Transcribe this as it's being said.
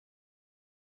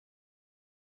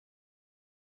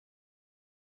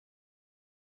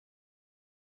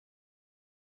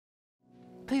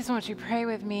Please won't you pray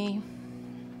with me?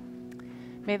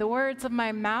 May the words of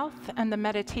my mouth and the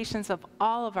meditations of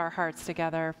all of our hearts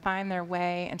together find their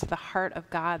way into the heart of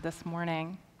God this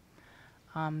morning.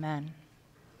 Amen.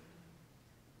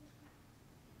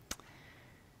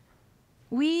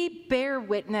 We bear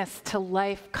witness to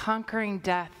life conquering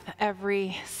death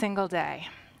every single day,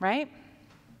 right?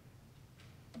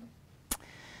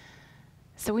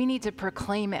 So we need to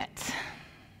proclaim it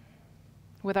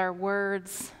with our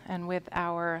words and with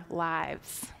our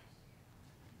lives.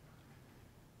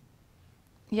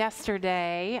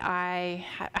 Yesterday, I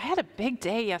had a big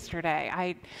day yesterday.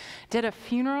 I did a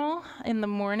funeral in the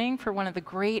morning for one of the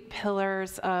great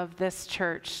pillars of this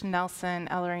church, Nelson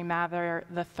Ellery Mather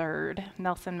III,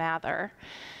 Nelson Mather.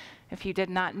 If you did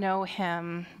not know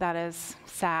him, that is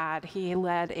sad. He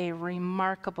led a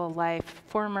remarkable life,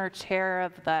 former chair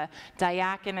of the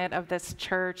diaconate of this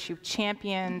church, who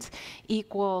championed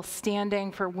equal standing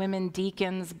for women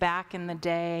deacons back in the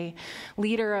day,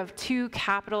 leader of 2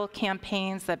 capital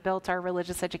campaigns that built our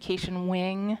religious education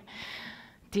wing,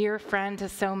 dear friend to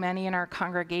so many in our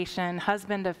congregation,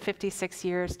 husband of 56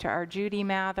 years to our Judy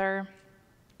Mather.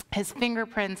 His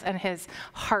fingerprints and his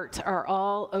heart are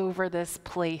all over this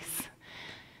place.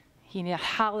 He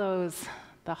hallows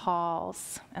the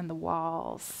halls and the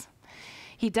walls.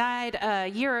 He died a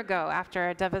year ago after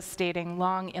a devastating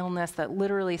long illness that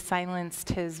literally silenced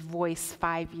his voice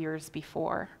 5 years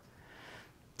before.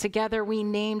 Together we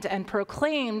named and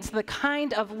proclaimed the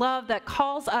kind of love that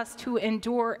calls us to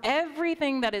endure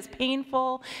everything that is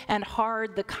painful and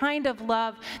hard, the kind of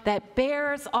love that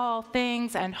bears all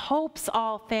things and hopes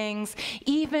all things,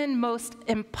 even most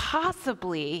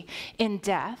impossibly in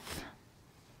death.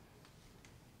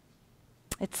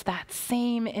 It's that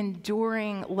same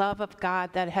enduring love of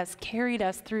God that has carried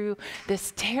us through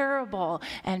this terrible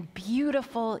and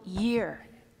beautiful year.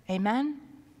 Amen?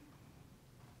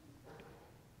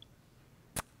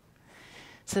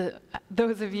 So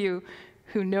those of you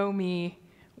who know me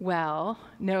well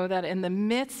know that in the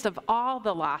midst of all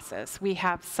the losses we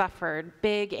have suffered,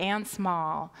 big and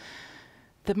small,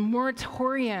 the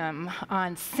moratorium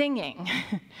on singing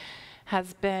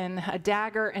has been a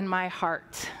dagger in my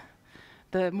heart.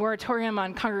 The moratorium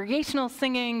on congregational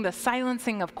singing, the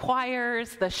silencing of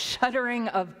choirs, the shuttering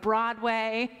of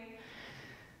Broadway.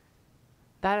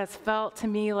 That has felt to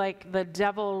me like the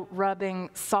devil rubbing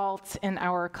salt in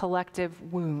our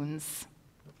collective wounds.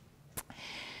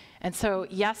 And so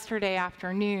yesterday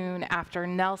afternoon, after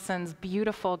Nelson's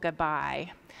beautiful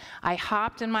goodbye, I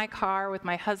hopped in my car with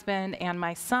my husband and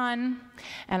my son,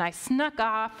 and I snuck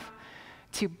off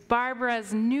to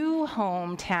Barbara's new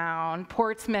hometown,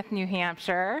 Portsmouth, New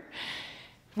Hampshire.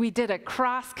 We did a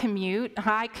cross commute.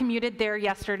 I commuted there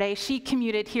yesterday. She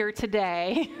commuted here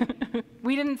today.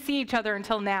 We didn't see each other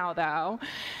until now, though.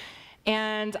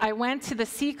 And I went to the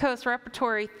Seacoast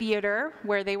Repertory Theater,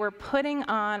 where they were putting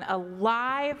on a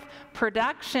live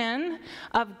production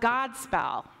of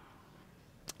Godspell.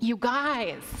 You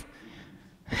guys,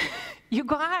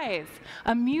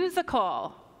 a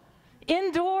musical,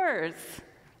 indoors,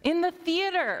 in the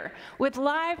theater, with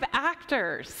live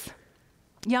actors.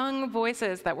 Young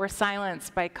voices that were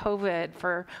silenced by COVID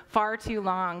for far too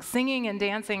long, singing and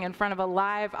dancing in front of a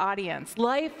live audience,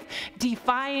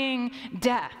 life-defying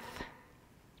death.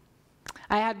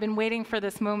 I had been waiting for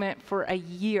this moment for a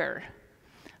year.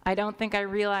 I don't think I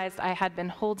realized I had been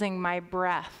holding my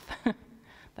breath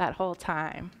that whole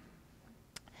time.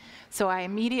 So I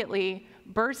immediately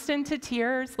burst into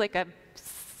tears like a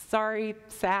sorry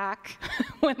sack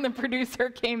when the producer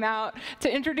came out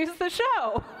to introduce the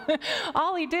show.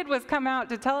 All he did was come out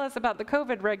to tell us about the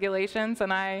COVID regulations,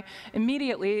 and I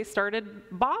immediately started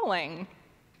bawling.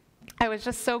 I was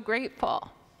just so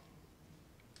grateful.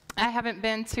 I haven't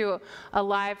been to a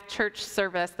live church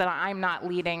service that I'm not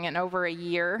leading in over a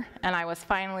year, and I was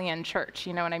finally in church,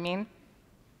 you know what I mean?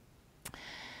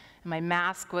 My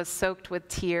mask was soaked with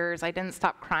tears. I didn't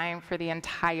stop crying for the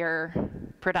entire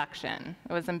production.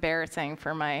 It was embarrassing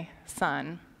for my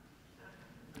son.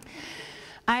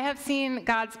 I have seen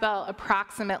Godspell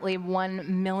approximately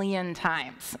 1 million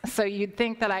times, so you'd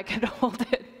think that I could hold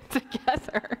it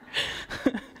together.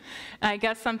 I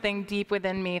guess something deep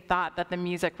within me thought that the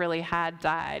music really had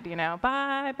died, you know,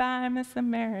 bye, bye, Miss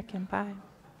American, bye.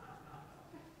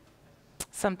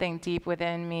 Something deep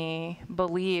within me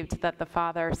believed that the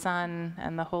Father, Son,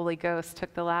 and the Holy Ghost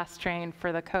took the last train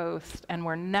for the coast and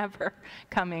were never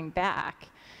coming back.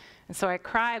 And so I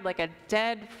cried like a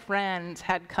dead friend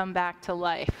had come back to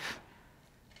life.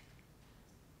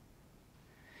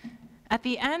 At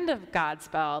the end of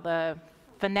Godspell, the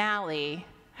finale,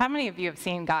 how many of you have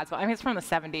seen Godspell? I mean, it's from the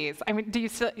 70s. I mean,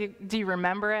 do you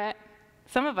remember it?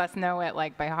 Some of us know it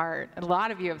like by heart. A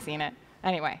lot of you have seen it.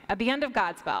 Anyway, at the end of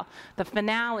Godspell, the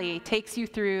finale takes you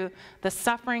through the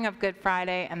suffering of Good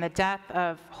Friday and the death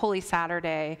of Holy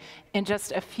Saturday in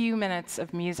just a few minutes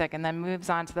of music, and then moves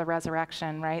on to the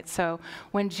resurrection, right? So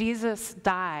when Jesus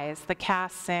dies, the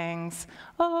cast sings,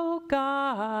 "Oh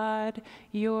God,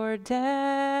 you're dead,"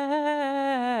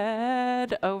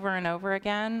 over and over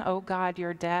again. "Oh God,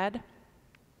 you're dead."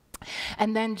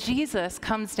 And then Jesus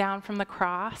comes down from the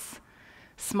cross,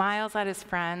 smiles at his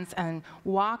friends, and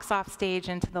walks off stage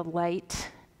into the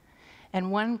light.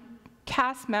 And one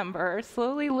cast member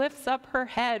slowly lifts up her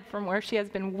head from where she has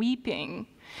been weeping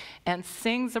and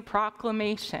sings a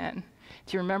proclamation.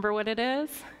 Do you remember what it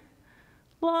is?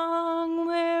 Long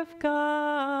live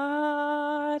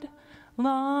God,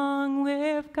 long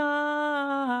live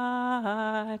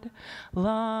God,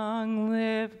 long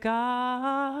live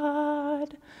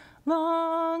God,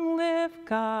 long live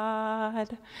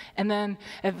God. And then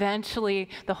eventually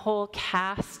the whole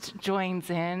cast joins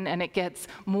in, and it gets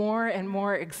more and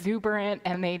more exuberant,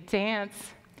 and they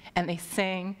dance and they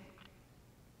sing.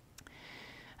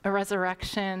 A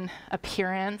resurrection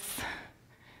appearance,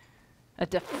 a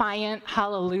defiant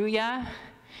hallelujah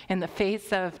in the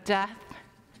face of death.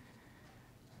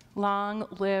 Long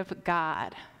live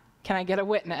God. Can I get a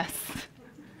witness?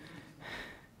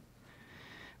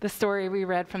 The story we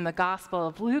read from the Gospel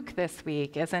of Luke this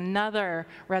week is another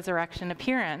resurrection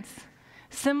appearance,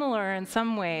 similar in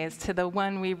some ways to the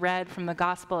one we read from the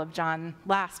Gospel of John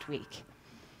last week.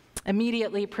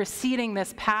 Immediately preceding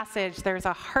this passage, there's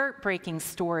a heartbreaking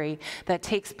story that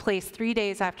takes place 3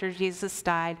 days after Jesus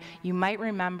died. You might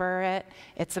remember it.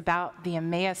 It's about the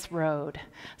Emmaus Road.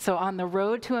 So on the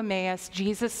road to Emmaus,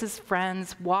 Jesus'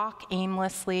 friends walk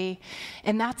aimlessly,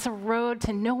 and that's a road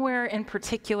to nowhere in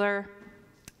particular.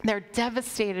 They're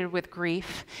devastated with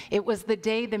grief. It was the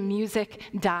day the music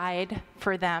died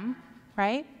for them,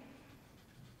 right?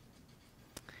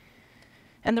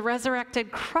 And the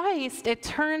resurrected Christ, it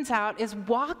turns out, is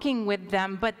walking with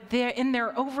them, but in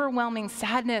their overwhelming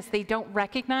sadness, they don't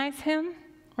recognize him,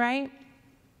 right?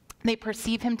 They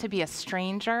perceive him to be a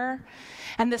stranger,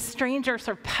 and the stranger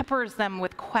sort of peppers them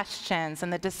with questions,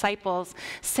 and the disciples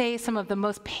say some of the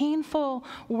most painful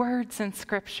words in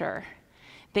Scripture.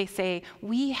 They say,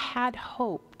 "We had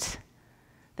hoped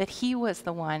that he was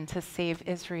the one to save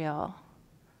Israel."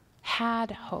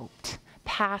 Had hoped,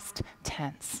 past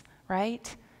tense,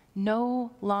 right?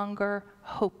 No longer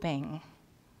hoping.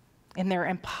 In their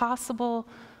impossible,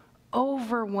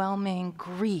 overwhelming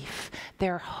grief,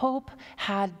 their hope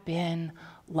had been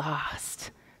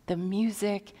lost. The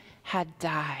music had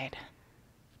died.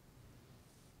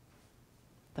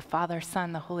 The Father,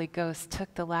 Son, the Holy Ghost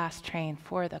took the last train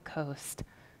for the coast.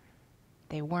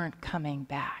 They weren't coming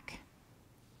back.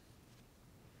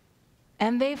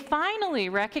 And they finally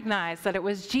recognized that it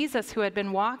was Jesus who had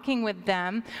been walking with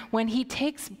them when he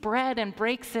takes bread and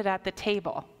breaks it at the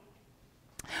table.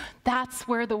 That's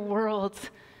where the world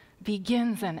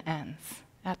begins and ends,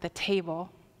 at the table.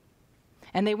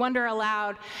 And they wonder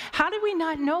aloud, how did we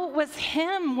not know it was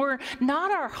him? Were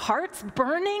not our hearts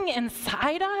burning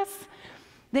inside us?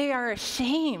 They are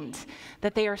ashamed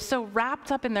that they are so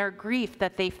wrapped up in their grief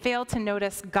that they fail to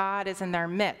notice God is in their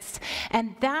midst.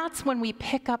 And that's when we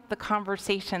pick up the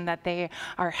conversation that they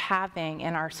are having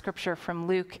in our scripture from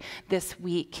Luke this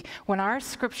week. When our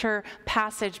scripture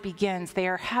passage begins, they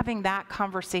are having that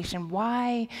conversation.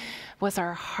 Why was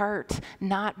our heart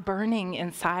not burning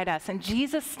inside us? And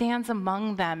Jesus stands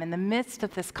among them in the midst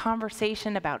of this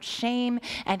conversation about shame,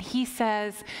 and he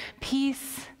says,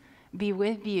 "Peace be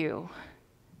with you.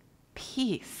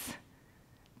 Peace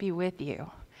be with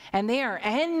you." And they are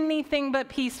anything but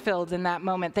peace-filled in that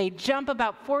moment. They jump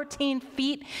about 14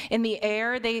 feet in the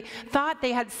air. They thought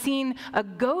they had seen a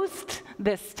ghost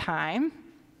this time.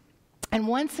 And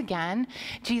once again,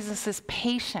 Jesus is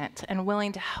patient and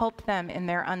willing to help them in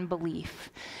their unbelief.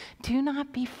 "Do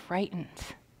not be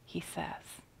frightened," he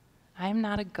says. "I am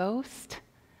not a ghost.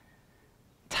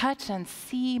 Touch and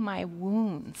see my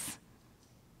wounds."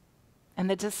 And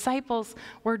the disciples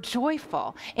were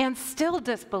joyful and still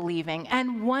disbelieving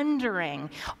and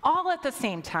wondering all at the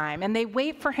same time. And they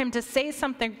wait for him to say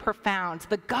something profound.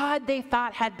 The God they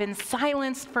thought had been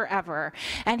silenced forever.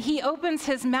 And he opens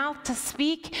his mouth to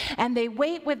speak, and they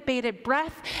wait with bated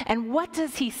breath. And what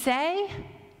does he say?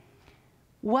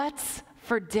 "What's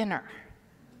for dinner?"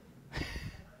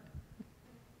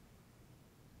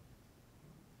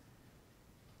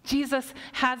 Jesus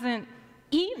hasn't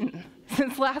eaten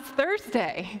since last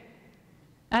Thursday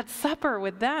at supper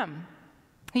with them.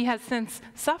 He has since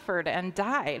suffered and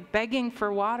died, begging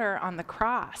for water on the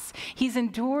cross. He's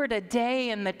endured a day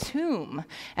in the tomb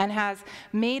and has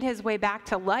made his way back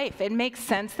to life. It makes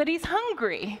sense that he's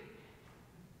hungry.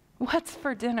 What's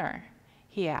for dinner?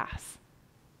 He asks.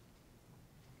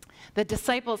 The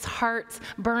disciples' hearts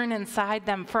burn inside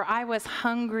them. For I was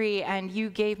hungry, and you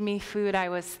gave me food. I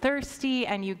was thirsty,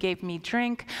 and you gave me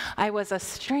drink. I was a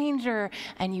stranger,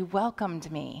 and you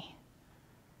welcomed me.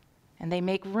 And they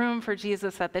make room for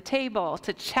Jesus at the table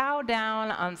to chow down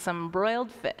on some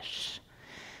broiled fish.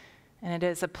 And it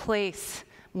is a place,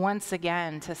 once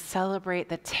again, to celebrate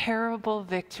the terrible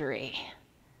victory.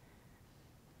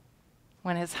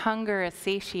 When his hunger is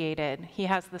satiated, he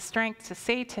has the strength to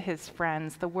say to his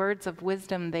friends the words of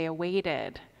wisdom they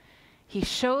awaited. He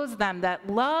shows them that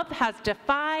love has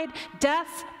defied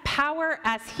death's power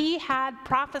as he had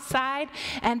prophesied,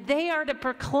 and they are to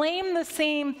proclaim the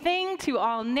same thing to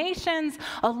all nations,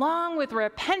 along with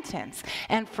repentance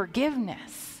and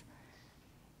forgiveness.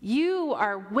 You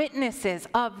are witnesses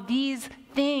of these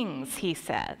things, he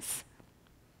says.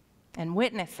 And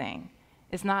witnessing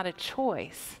is not a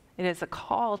choice. It is a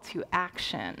call to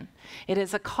action. It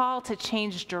is a call to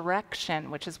change direction,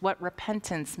 which is what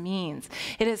repentance means.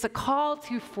 It is a call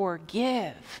to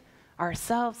forgive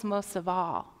ourselves most of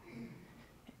all.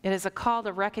 It is a call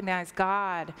to recognize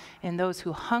God in those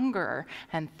who hunger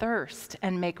and thirst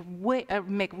and make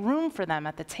room for them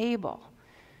at the table.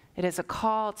 It is a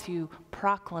call to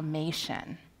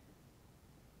proclamation.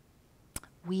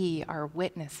 We are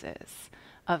witnesses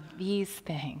of these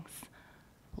things.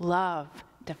 Love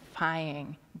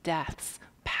defying death's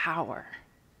power.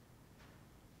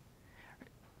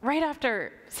 Right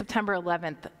after September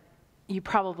 11th, you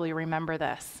probably remember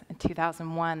this. In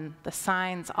 2001, the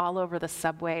signs all over the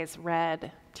subways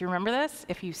read, do you remember this?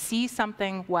 If you see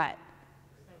something, what?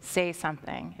 Say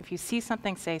something. If you see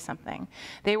something, say something.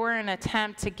 They were an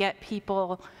attempt to get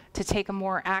people to take a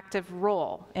more active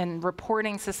role in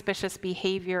reporting suspicious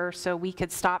behavior so we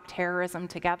could stop terrorism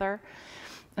together.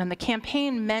 And the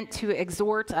campaign meant to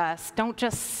exhort us, don't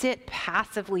just sit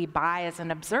passively by as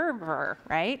an observer,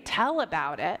 right? Tell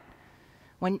about it.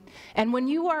 When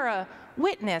you are a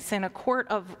witness in a court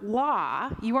of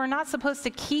law, you are not supposed to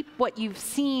keep what you've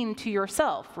seen to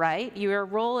yourself, right? Your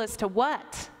role is to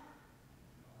what?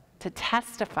 To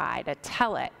testify, to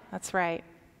tell it. That's right.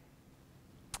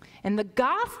 In the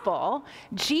gospel,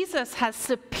 Jesus has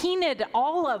subpoenaed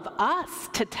all of us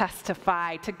to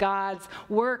testify to God's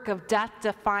work of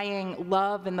death-defying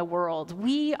love in the world.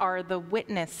 We are the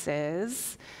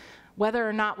witnesses, whether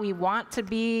or not we want to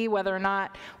be, whether or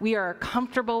not we are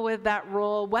comfortable with that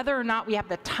role, whether or not we have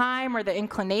the time or the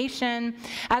inclination.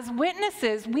 As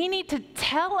witnesses, we need to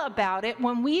tell about it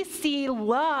when we see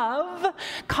love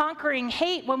conquering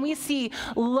hate, when we see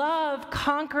love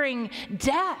conquering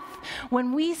death,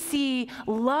 when we see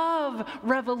love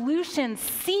revolution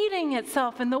seeding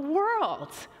itself in the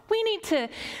world. We need to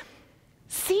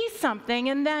see something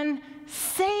and then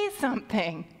say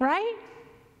something, right?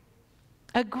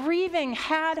 A grieving,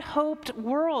 had-hoped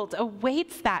world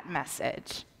awaits that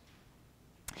message.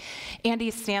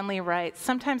 Andy Stanley writes,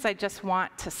 sometimes I just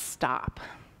want to stop.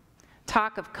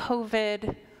 Talk of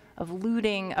COVID, of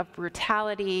looting, of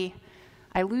brutality.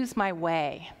 I lose my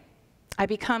way. I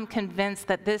become convinced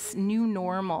that this new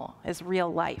normal is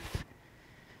real life.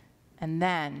 And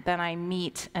then I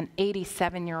meet an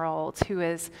 87-year-old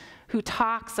who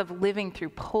talks of living through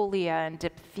polio and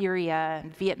diphtheria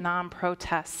and Vietnam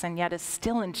protests and yet is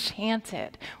still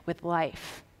enchanted with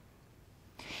life.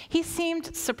 He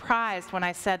seemed surprised when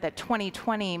I said that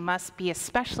 2020 must be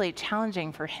especially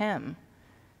challenging for him.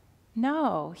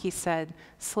 No, he said,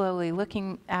 slowly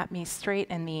looking at me straight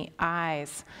in the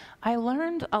eyes. I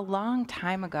learned a long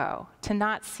time ago to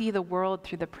not see the world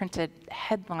through the printed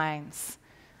headlines.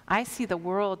 I see the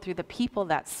world through the people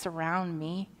that surround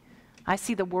me. I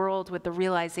see the world with the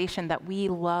realization that we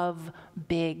love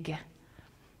big.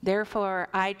 Therefore,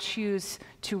 I choose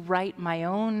to write my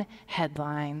own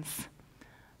headlines.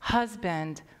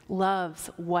 Husband loves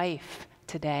wife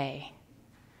today.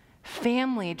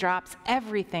 Family drops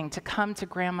everything to come to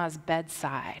grandma's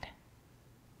bedside.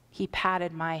 He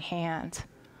patted my hand.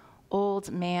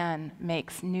 Old man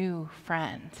makes new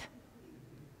friend.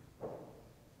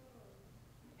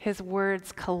 His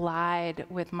words collide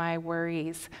with my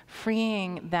worries,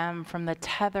 freeing them from the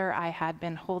tether I had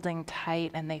been holding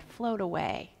tight, and they float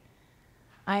away.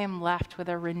 I am left with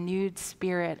a renewed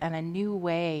spirit and a new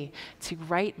way to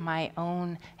write my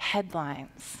own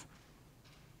headlines.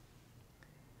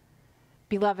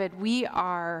 Beloved, we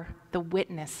are the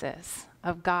witnesses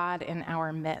of God in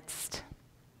our midst.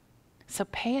 So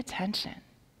pay attention.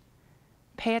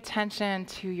 Pay attention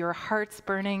to your hearts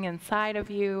burning inside of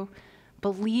you.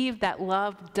 Believe that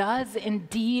love does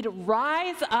indeed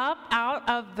rise up out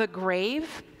of the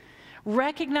grave.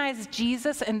 Recognize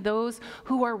Jesus in those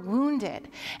who are wounded,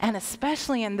 and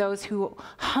especially in those who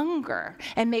hunger,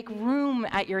 and make room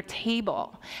at your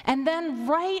table. And then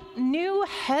write new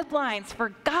headlines, for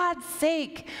God's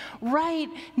sake. Write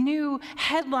new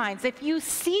headlines. If you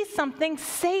see something,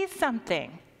 say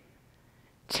something.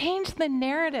 Change the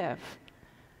narrative.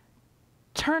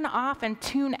 Turn off and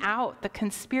tune out the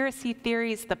conspiracy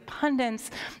theories, the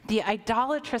pundits, the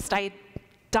idolatrous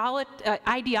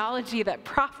ideology that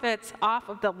profits off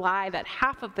of the lie that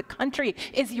half of the country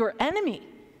is your enemy.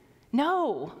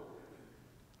 No.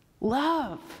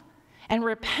 Love and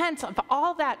repent of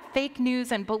all that fake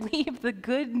news and believe the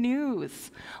good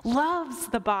news. Love's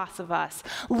the boss of us.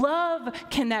 Love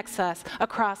connects us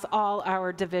across all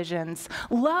our divisions.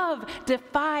 Love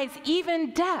defies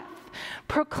even death.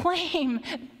 Proclaim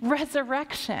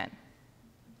resurrection.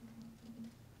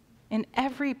 In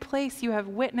every place you have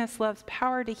witnessed love's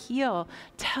power to heal,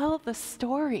 tell the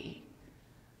story.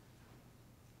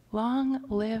 Long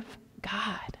live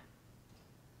God.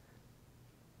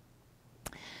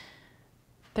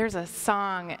 There's a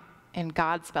song in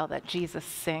Godspell that Jesus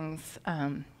sings.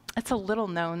 It's a little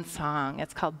known song.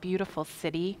 It's called Beautiful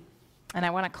City, and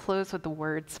I want to close with the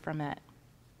words from it.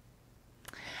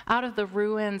 Out of the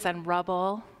ruins and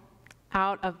rubble,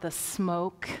 out of the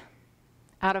smoke,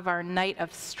 out of our night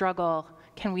of struggle,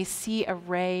 can we see a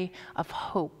ray of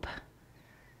hope?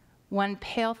 One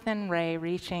pale, thin ray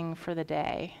reaching for the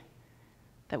day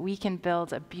that we can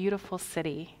build a beautiful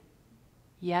city.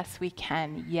 Yes, we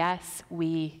can. Yes,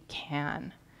 we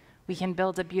can. We can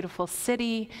build a beautiful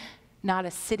city, not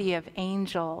a city of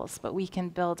angels, but we can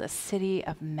build a city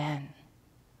of men.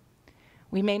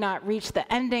 We may not reach the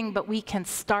ending, but we can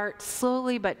start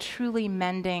slowly but truly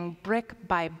mending, brick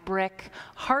by brick,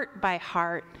 heart by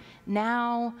heart.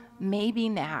 Now, maybe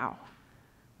now,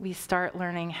 we start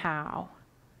learning how.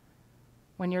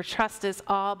 When your trust is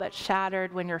all but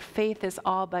shattered, when your faith is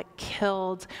all but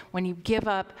killed, when you give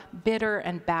up bitter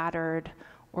and battered,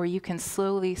 or you can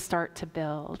slowly start to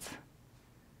build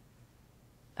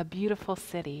a beautiful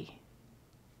city.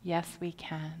 Yes, we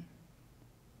can.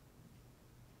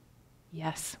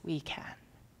 Yes, we can.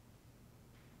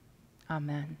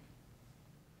 Amen.